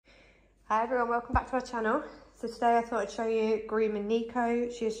Hi everyone, welcome back to our channel. So today I thought I'd show you grooming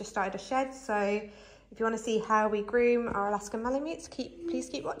Niko. She has just started a shed, so if you want to see how we groom our Alaskan Malamutes, please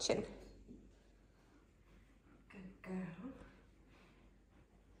keep watching. Good girl.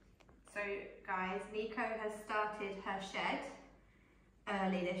 So guys, Niko has started her shed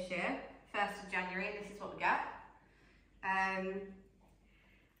early this year, 1st of January, and this is what we get. And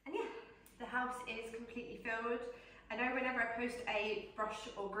yeah, the house is completely filled. I know whenever I post a brush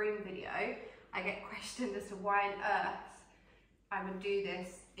or groom video, I get questioned as to why on earth I would do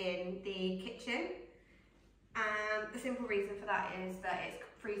this in the kitchen. And the simple reason for that is that it's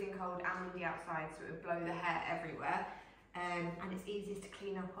freezing cold and windy outside, so it would blow the hair everywhere. And it's easiest to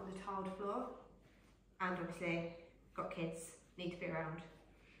clean up on the tiled floor. And obviously, got kids, need to be around.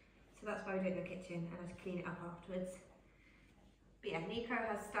 So that's why we do it in the kitchen, and I have to clean it up afterwards. But yeah, Niko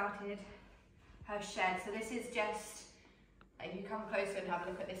has started her shed. So this is just, if you come closer and have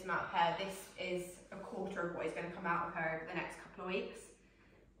a look at this amount of hair, this is a quarter of what is going to come out of her over the next couple of weeks.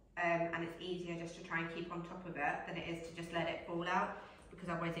 And it's easier just to try and keep on top of it than it is to just let it fall out, because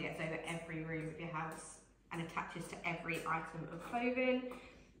otherwise it gets over every room of your house and attaches to every item of clothing,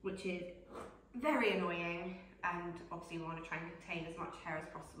 which is very annoying. And obviously we want to try and contain as much hair as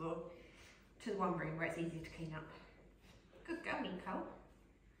possible to the one room where it's easier to clean up. Good girl, Niko.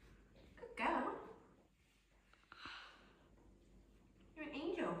 Good girl. You're an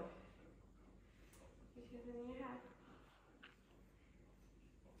angel. You see anything in your hair?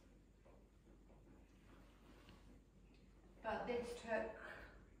 But this took,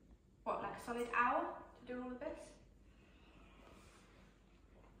 what, like a solid hour to do all of this?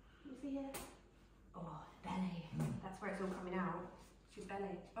 You see here? Oh, belly. That's where it's all coming out. It's your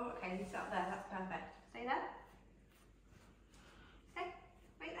belly. Oh, okay, you sit up there. That's perfect. Stay there. Stay.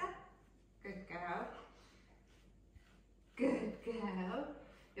 Right there. Good girl. Good girl.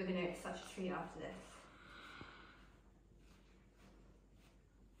 You're going to get such a treat after this.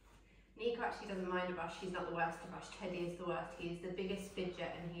 Niko actually doesn't mind a brush. She's not the worst to brush. Teddy is the worst. He is the biggest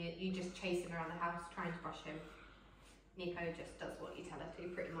fidget, and you just chase him around the house trying to brush him. Niko just does what you tell her to,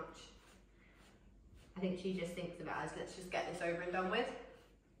 pretty much. I think she just thinks of it as, let's just get this over and done with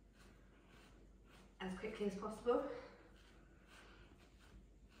as quickly as possible.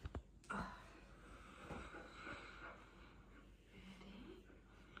 Oh.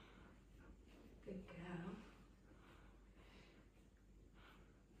 Good girl.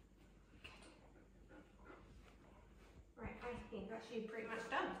 Good. Right, I think that's you pretty much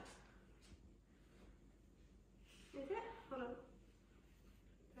done. Is it? Hold on.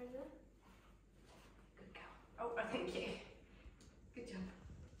 Over there. Good girl. Oh, thank you. Good job.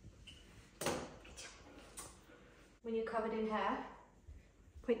 Good job. When you're covered in hair,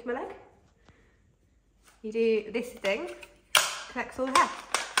 point to my leg. You do this thing, collects all the hair.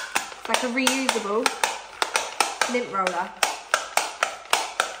 It's like a reusable lint roller.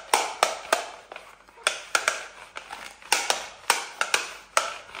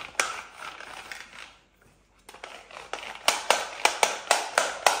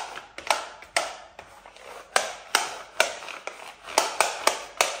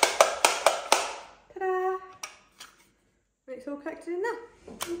 It's all collected in there.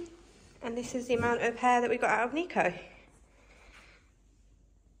 And this is the amount of hair that we got out of Niko.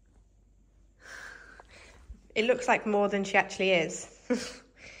 It looks like more than she actually is.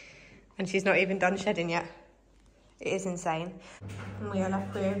 And she's not even done shedding yet. It is insane. And we are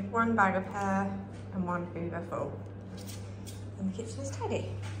left with one bag of hair and one hoover full. And the kitchen is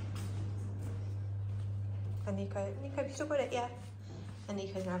tidy. And Niko, you still got it? Yeah. And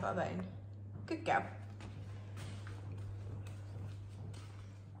Niko's now got a bone. Good girl.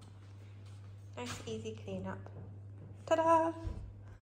 Nice, easy clean up. Ta-da!